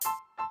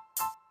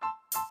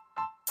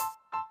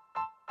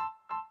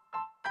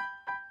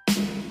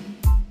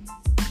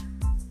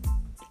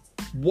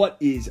What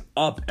is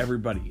up,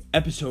 everybody?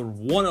 Episode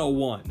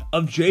 101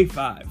 of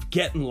J5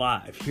 Gettin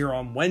Live here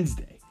on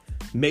Wednesday,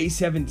 May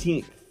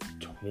 17th,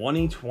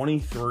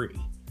 2023.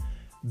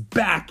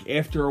 Back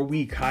after a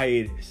week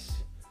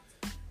hiatus.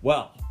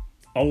 Well,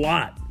 a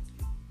lot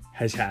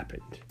has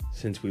happened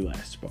since we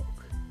last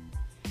spoke.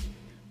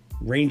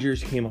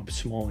 Rangers came up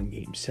small in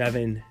Game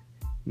 7.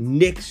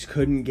 Knicks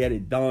couldn't get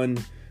it done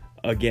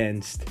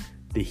against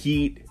the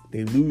Heat.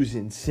 They lose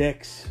in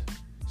 6.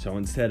 So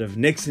instead of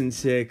Knicks in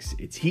 6,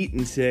 it's Heat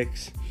in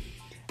 6.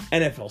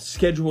 NFL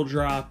schedule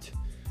dropped.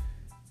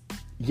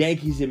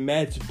 Yankees and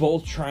Mets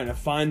both trying to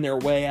find their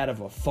way out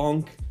of a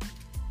funk.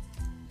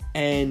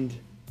 And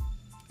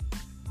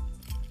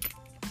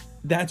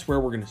that's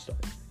where we're going to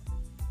start.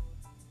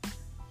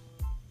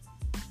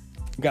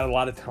 We've got a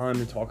lot of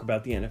time to talk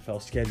about the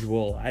NFL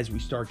schedule. As we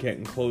start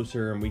getting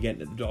closer and we get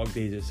into the dog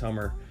days of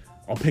summer,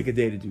 I'll pick a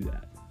day to do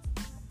that.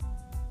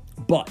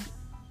 But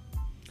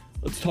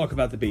let's talk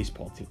about the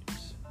baseball teams.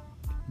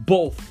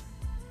 Both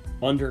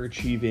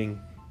underachieving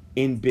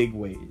in big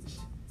ways.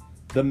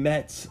 The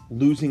Mets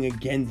losing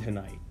again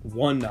tonight,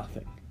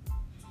 1-0.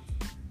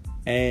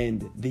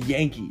 And the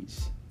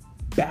Yankees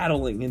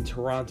battling in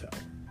Toronto.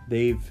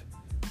 They've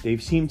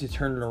seemed to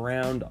turn it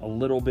around a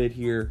little bit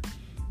here.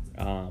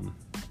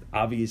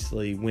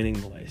 Obviously winning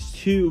the last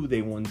 2.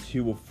 They won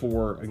 2 of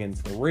 4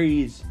 against the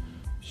Rays.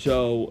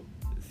 So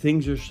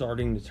things are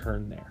starting to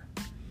turn there.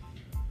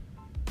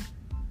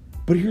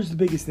 But here's the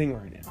biggest thing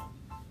right now.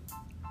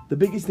 The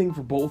biggest thing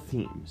for both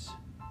teams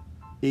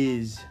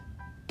is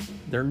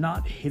they're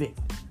not hitting.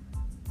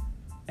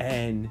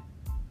 And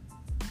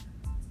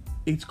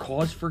it's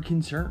cause for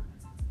concern.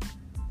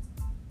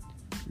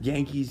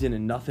 Yankees in a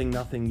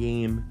 0-0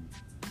 game,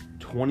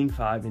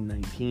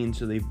 25-19,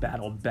 so they've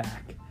battled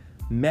back.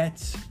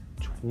 Mets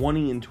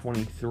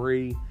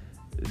 20-23,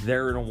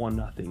 they're in a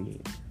 1-0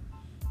 game.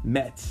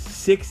 Mets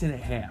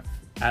 6.5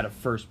 out of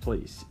first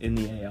place in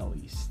the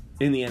NL East.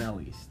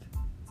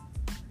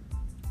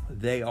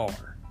 They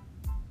are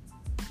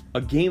a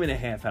game and a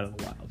half out of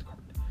the wild card.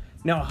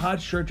 Now, a hot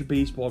stretch of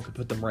baseball could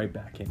put them right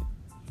back in.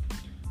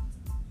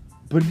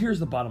 But here's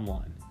the bottom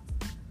line.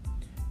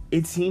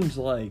 It seems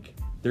like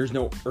there's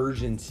no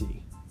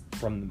urgency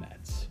from the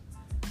Mets.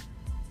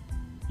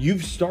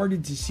 You've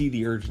started to see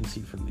the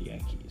urgency from the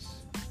Yankees.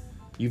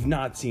 You've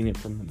not seen it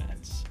from the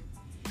Mets.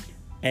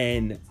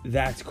 And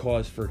that's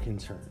cause for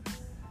concern.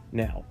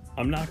 Now,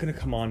 I'm not going to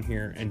come on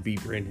here and be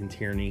Brandon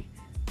Tierney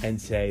and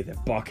say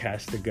that Buck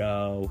has to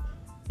go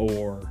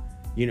or,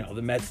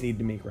 the Mets need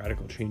to make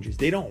radical changes.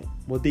 They don't.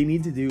 What they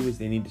need to do is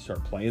they need to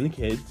start playing the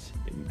kids.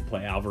 They need to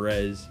play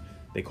Alvarez.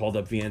 They called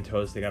up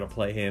Vientos. They got to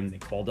play him. They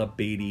called up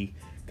Beatty.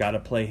 Got to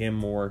play him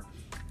more.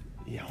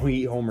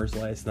 He homers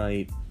last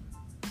night.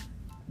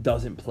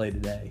 Doesn't play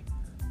today.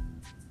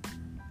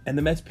 And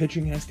the Mets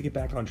pitching has to get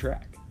back on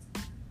track.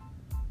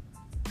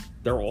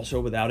 They're also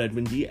without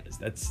Edwin Diaz.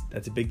 That's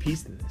a big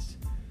piece to this.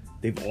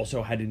 They've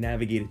also had to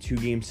navigate a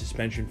 2-game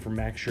suspension for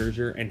Max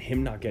Scherzer and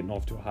him not getting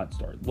off to a hot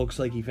start. Looks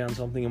like he found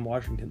something in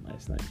Washington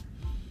last night.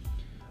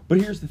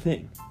 But here's the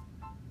thing.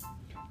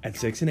 At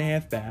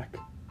 6.5 back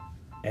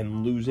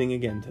and losing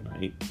again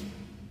tonight,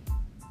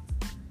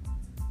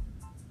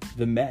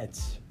 the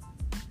Mets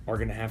are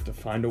going to have to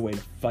find a way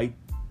to fight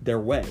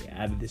their way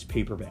out of this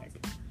paper bag.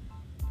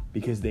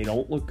 Because they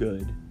don't look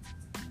good.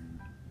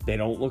 They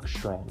don't look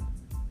strong.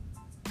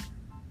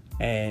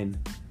 And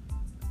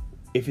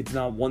if it's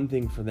not one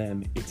thing for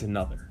them, it's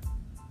another.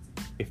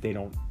 If they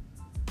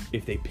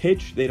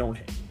pitch, they don't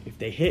hit. If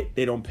they hit,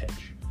 they don't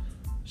pitch.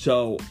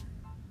 So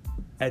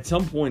at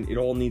some point, it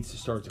all needs to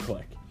start to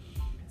click.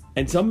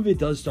 And some of it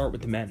does start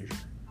with the manager.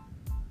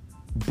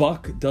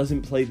 Buck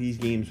doesn't play these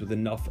games with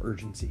enough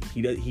urgency.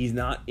 He's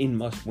not in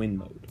must-win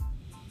mode.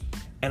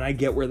 And I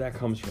get where that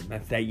comes from.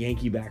 That's that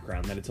Yankee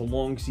background, that it's a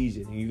long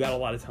season and you got a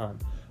lot of time.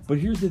 But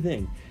here's the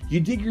thing.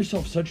 You dig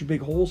yourself such a big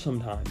hole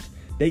sometimes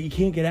that you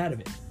can't get out of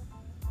it.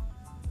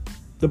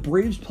 The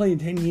Braves playing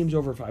 10 games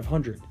over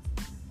 500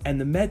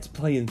 and the Mets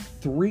playing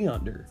 3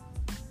 under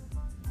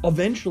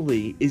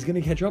eventually is going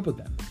to catch up with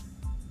them.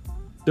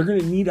 They're going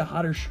to need a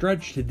hotter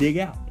stretch to dig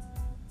out.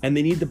 And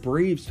they need the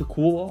Braves to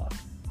cool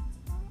off.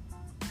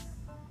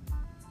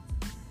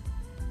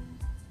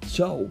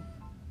 So,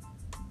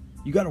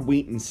 you got to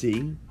wait and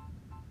see.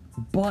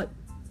 But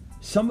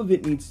some of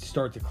it needs to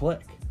start to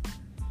click.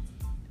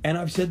 And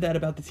I've said that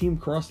about the team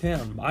across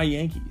town, my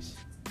Yankees.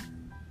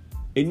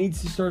 It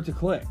needs to start to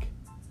click.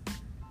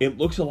 It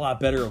looks a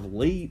lot better of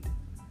late.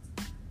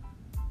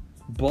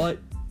 But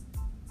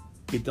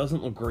it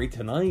doesn't look great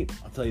tonight,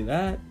 I'll tell you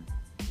that.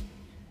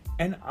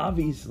 And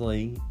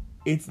obviously,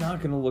 it's not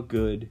going to look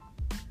good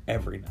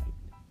every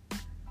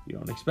night. You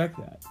don't expect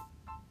that.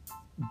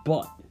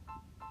 But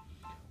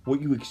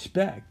what you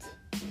expect,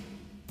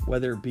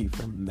 whether it be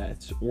from the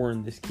Mets or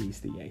in this case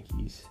the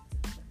Yankees,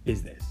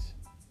 is this.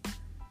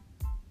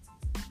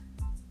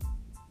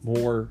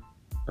 More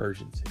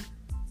urgency.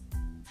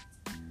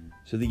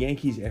 So the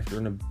Yankees, after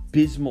an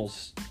abysmal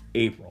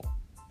April,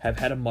 have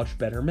had a much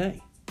better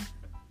May.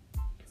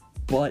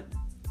 But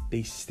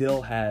they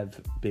still have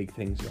big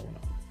things going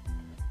on.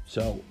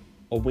 So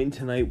a win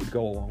tonight would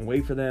go a long way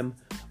for them.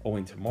 A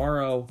win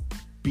tomorrow,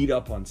 beat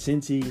up on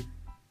Cincy,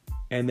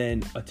 and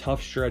then a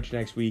tough stretch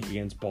next week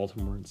against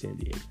Baltimore and San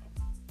Diego.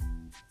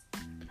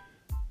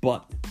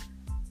 But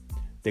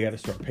they got to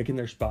start picking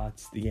their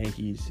spots. The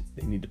Yankees,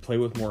 they need to play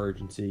with more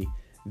urgency.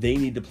 They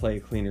need to play a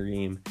cleaner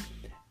game.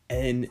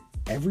 And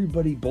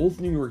everybody, both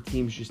New York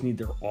teams just need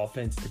their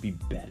offense to be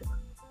better.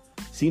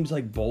 Seems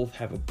like both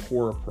have a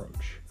poor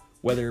approach,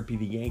 whether it be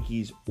the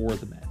Yankees or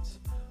the Mets.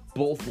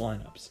 Both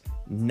lineups,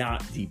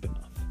 not deep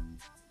enough.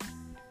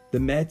 The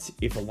Mets,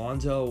 if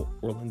Alonso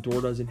or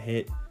Lindor doesn't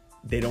hit,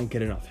 they don't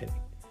get enough hitting.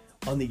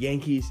 On the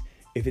Yankees,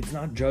 if it's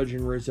not Judge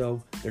and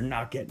Rizzo, they're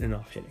not getting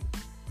enough hitting.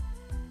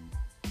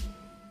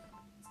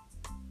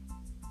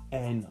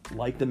 And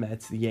like the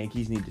Mets, the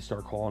Yankees need to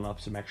start calling up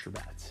some extra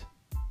bats.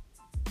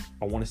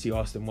 I want to see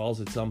Austin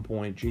Wells at some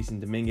point. Jason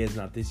Dominguez,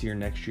 not this year,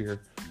 next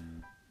year.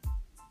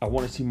 I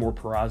want to see more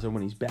Peraza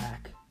when he's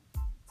back.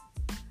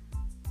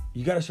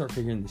 You got to start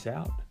figuring this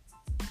out.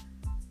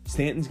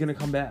 Stanton's going to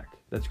come back.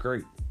 That's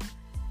great.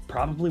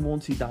 Probably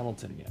won't see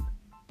Donaldson again.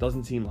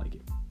 Doesn't seem like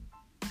it.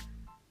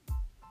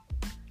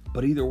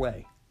 But either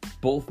way,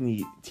 both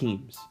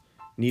teams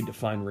need to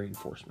find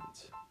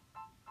reinforcements.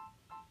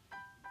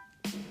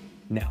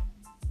 Now,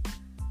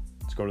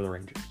 let's go to the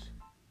Rangers.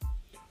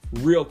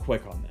 Real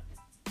quick on them.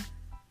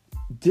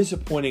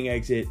 Disappointing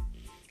exit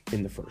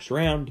in the first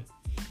round.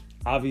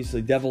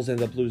 Obviously, Devils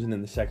ended up losing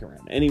in the second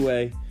round.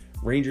 Anyway,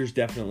 Rangers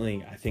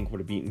definitely, I think, would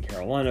have beaten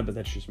Carolina, but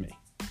that's just me.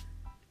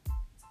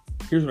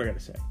 Here's what I got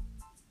to say.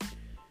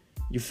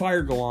 You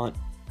fire Gallant,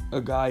 a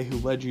guy who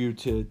led you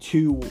to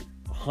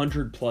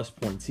 200-plus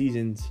point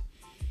seasons,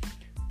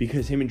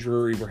 because him and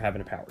Drury were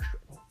having a power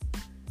struggle.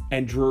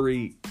 And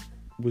Drury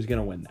was going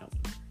to win that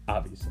one,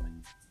 obviously.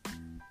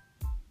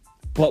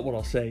 But what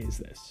I'll say is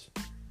this.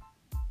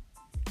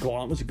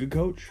 Gallant was a good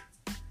coach.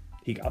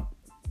 He got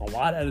a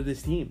lot out of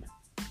this team.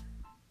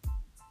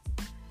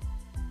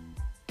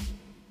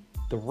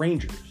 The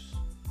Rangers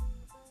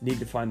need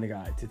to find the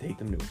guy to take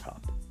them to a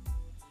cup.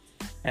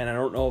 And I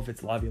don't know if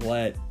it's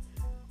Laviolette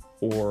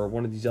or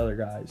one of these other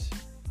guys,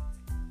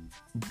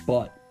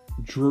 but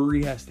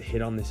Drury has to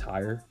hit on this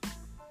hire,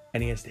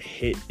 and he has to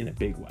hit in a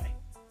big way.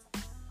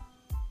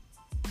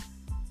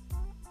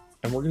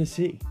 And we're going to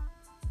see.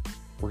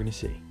 We're going to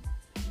see.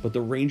 But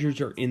the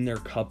Rangers are in their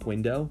cup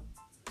window,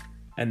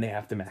 and they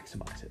have to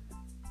maximize it.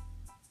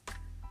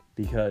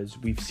 Because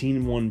we've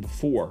seen one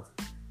before.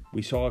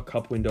 We saw a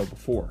cup window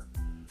before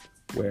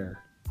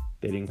where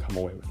they didn't come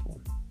away with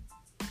one.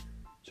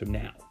 So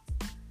now,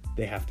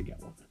 they have to get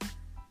one.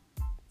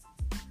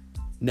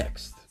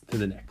 Next, to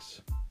the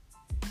Knicks.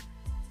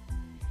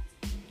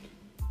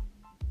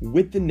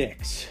 With the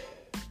Knicks,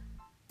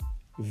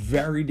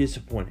 very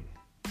disappointing.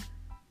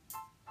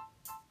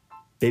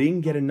 They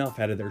didn't get enough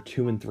out of their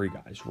 2 and 3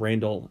 guys,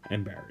 Randall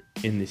and Barrett,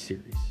 in this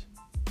series.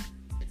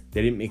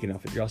 They didn't make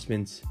enough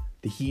adjustments.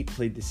 The Heat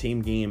played the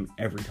same game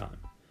every time.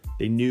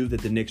 They knew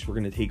that the Knicks were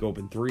going to take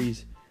open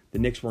threes. The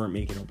Knicks weren't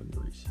making open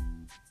threes.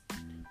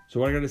 So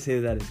what I got to say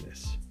to that is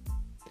this.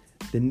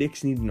 The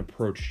Knicks need an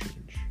approach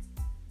change.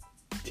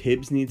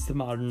 Tibbs needs to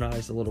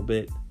modernize a little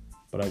bit,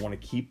 but I want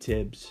to keep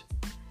Tibbs.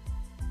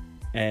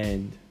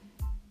 And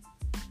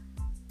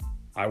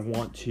I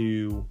want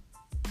to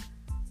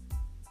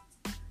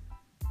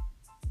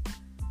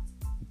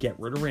get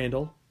rid of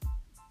Randall.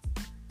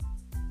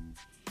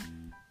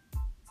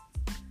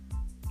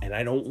 And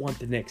I don't want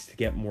the Knicks to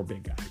get more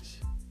big guys.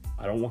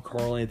 I don't want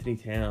Karl Anthony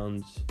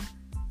Towns.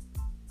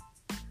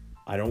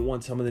 I don't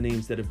want some of the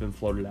names that have been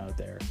floated out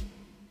there.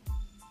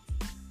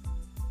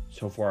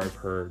 So far I've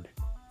heard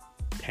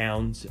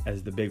Towns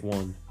as the big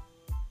one.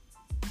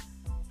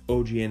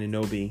 OG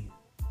Anunoby,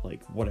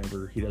 like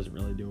whatever, he doesn't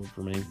really do it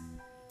for me.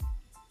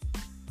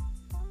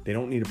 They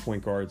don't need a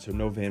point guard, so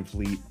no Van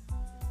Fleet.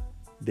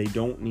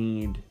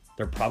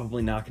 They're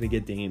probably not going to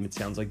get Dame. It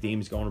sounds like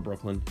Dame's going to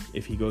Brooklyn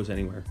if he goes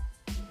anywhere.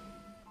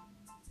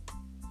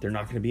 They're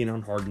not going to be in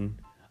on Harden.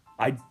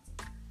 I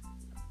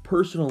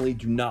personally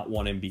do not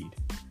want Embiid.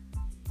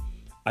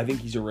 I think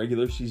he's a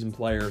regular season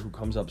player who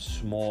comes up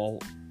small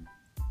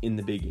in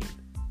the big game.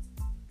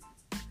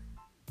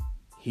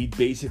 He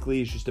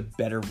basically is just a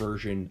better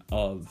version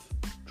of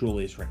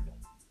Julius Randle.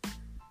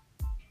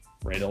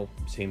 Randle,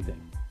 same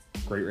thing.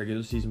 Great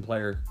regular season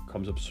player,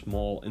 comes up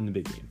small in the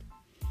big game.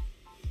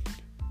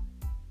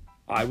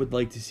 I would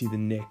like to see the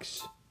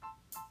Knicks,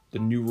 the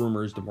new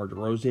rumors, DeMar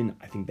DeRozan.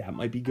 I think that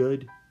might be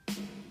good.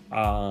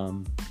 I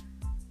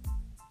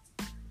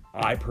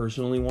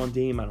personally want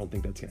Dame. I don't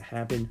think that's going to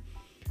happen.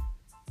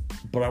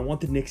 But I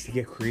want the Knicks to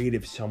get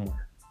creative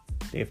somewhere.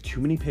 They have too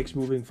many picks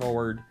moving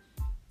forward.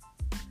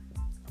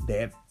 They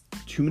have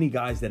too many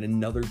guys that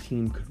another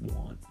team could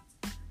want.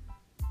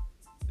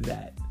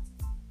 That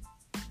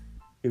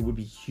it would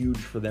be huge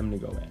for them to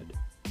go ahead.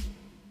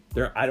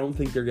 I don't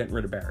think they're getting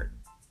rid of Barrett.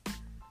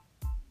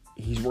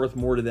 He's worth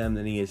more to them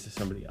than he is to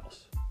somebody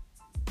else.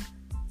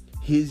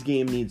 His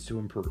game needs to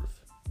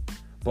improve.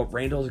 But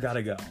Randall's got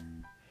to go.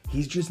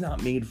 He's just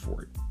not made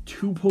for it.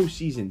 2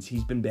 postseasons,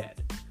 he's been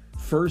bad.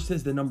 First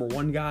as the number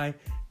 1 guy,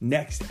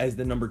 next as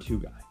the number 2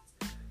 guy.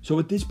 So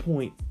at this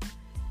point,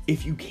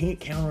 if you can't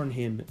count on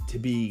him to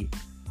be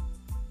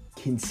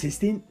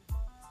consistent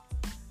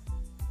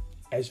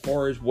as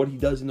far as what he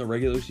does in the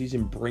regular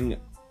season, bring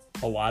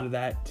a lot of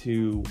that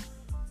to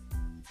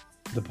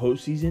the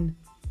postseason,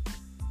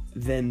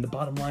 then the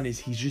bottom line is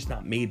he's just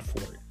not made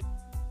for it.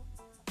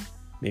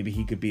 Maybe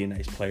he could be a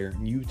nice player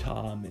in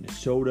Utah,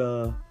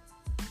 Minnesota,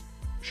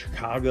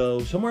 Chicago,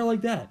 somewhere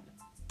like that.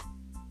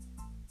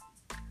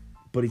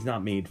 But he's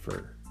not made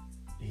for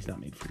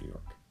New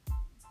York.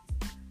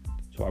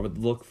 So I would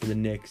look for the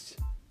Knicks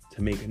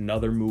to make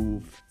another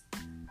move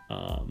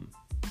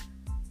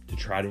to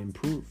try to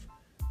improve.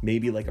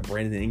 Maybe like a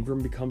Brandon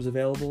Ingram becomes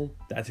available.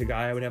 That's a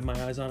guy I would have my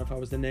eyes on if I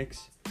was the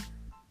Knicks.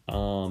 If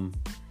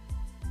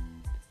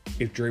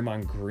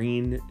Draymond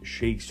Green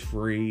shakes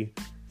free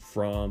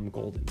from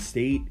Golden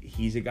State,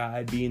 he's a guy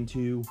I'd be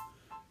into.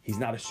 He's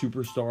not a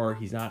superstar.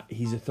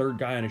 He's a third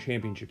guy on a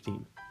championship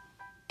team.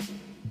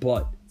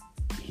 But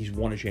he's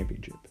won a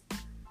championship.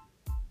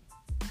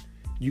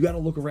 You got to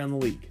look around the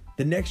league.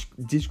 The next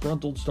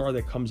disgruntled star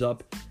that comes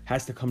up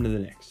has to come to the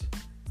Knicks.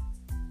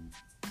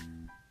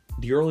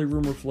 The early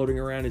rumor floating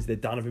around is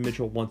that Donovan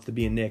Mitchell wants to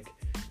be a Knick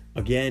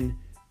again,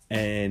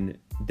 and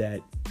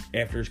that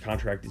after his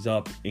contract is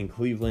up in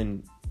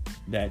Cleveland,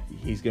 that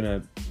he's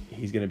gonna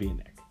be a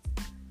Knick.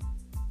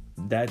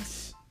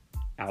 That's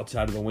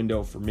outside of the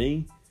window for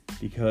me,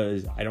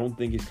 because I don't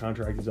think his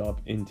contract is up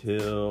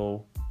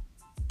until,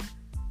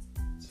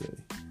 let's see,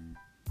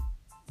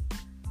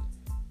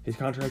 his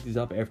contract is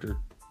up after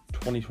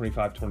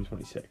 2025,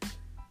 2026.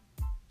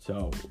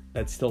 So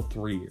that's still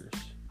 3 years.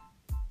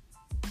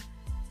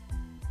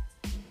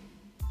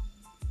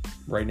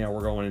 Right now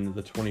we're going into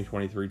the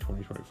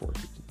 2023-2024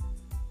 season.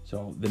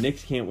 So the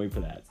Knicks can't wait for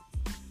that.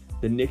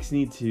 The Knicks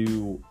need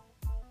to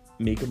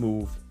make a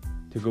move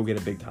to go get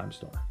a big-time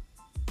star.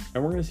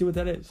 And we're going to see what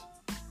that is.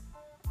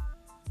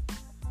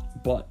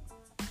 But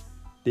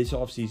this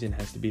offseason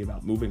has to be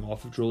about moving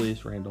off of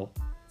Julius Randle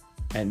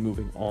and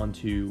moving on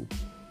to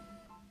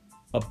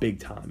a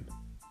big-time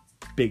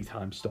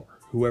star.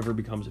 Whoever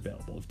becomes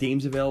available. If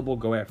Dame's available,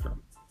 go after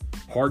him.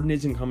 Harden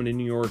isn't coming to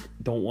New York.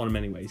 Don't want him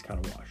anyway. He's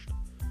kind of washed.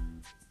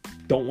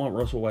 Don't want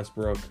Russell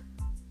Westbrook.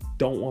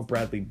 Don't want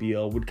Bradley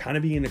Beal. Would kind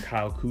of be into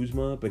Kyle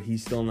Kuzma, but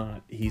he's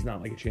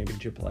not like a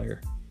championship player.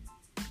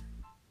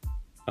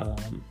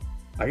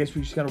 I guess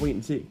we just got to wait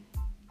and see.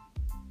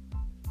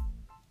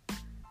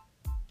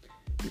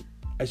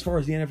 As far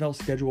as the NFL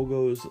schedule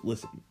goes,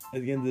 listen, at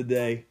the end of the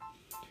day,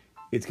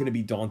 it's going to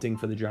be daunting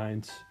for the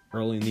Giants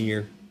early in the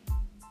year.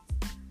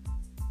 I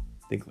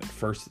think like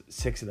first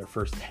 6 of their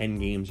first 10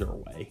 games are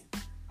away.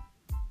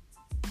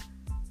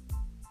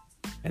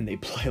 And they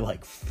play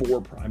like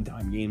 4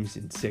 primetime games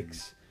in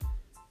 6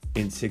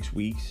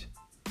 weeks.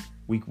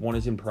 Week 1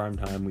 is in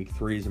primetime, week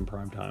 3 is in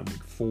primetime,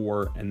 week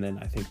 4, and then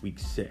I think week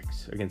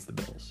 6 against the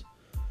Bills.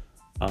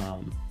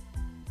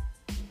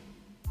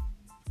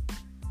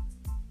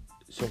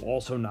 So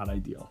also not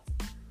ideal.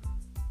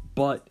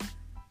 But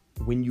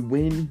when you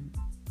win,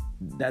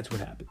 that's what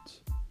happens.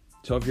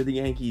 So if you're the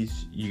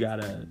Yankees, you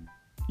gotta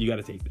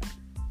take that.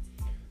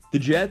 The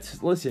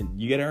Jets, listen,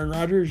 you get Aaron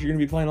Rodgers, you're going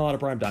to be playing a lot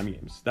of primetime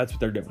games. That's what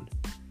they're doing.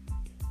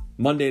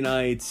 Monday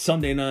nights,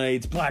 Sunday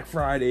nights, Black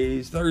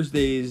Fridays,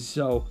 Thursdays.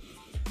 So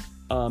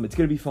it's going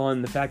to be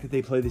fun. The fact that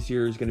they play this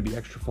year is going to be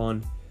extra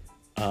fun.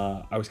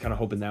 I was kind of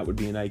hoping that would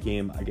be a night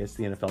game. I guess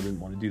the NFL didn't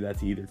want to do that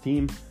to either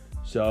team.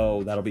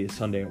 So that'll be a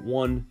Sunday at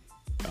 1.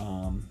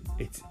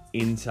 It's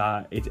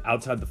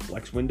outside the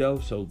flex window.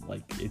 So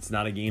like it's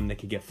not a game that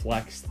could get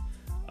flexed.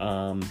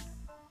 And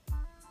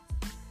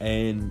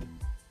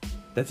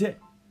that's it.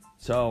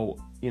 So,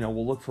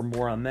 we'll look for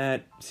more on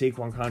that.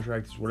 Saquon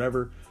contract is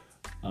whatever.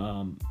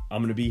 I'm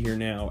going to be here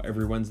now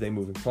every Wednesday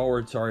moving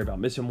forward. Sorry about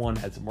missing one.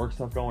 Had some work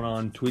stuff going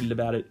on. Tweeted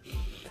about it.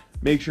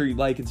 Make sure you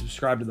like and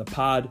subscribe to the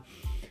pod.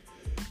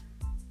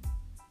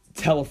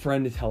 Tell a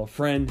friend to tell a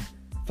friend.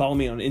 Follow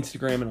me on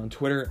Instagram and on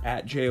Twitter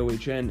at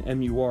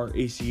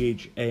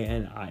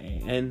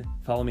JOHNMURACHANIAN.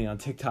 Follow me on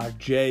TikTok,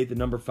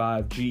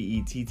 J5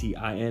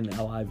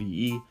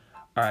 GETTINLIVE.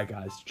 All right,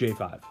 guys.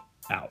 J5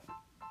 out.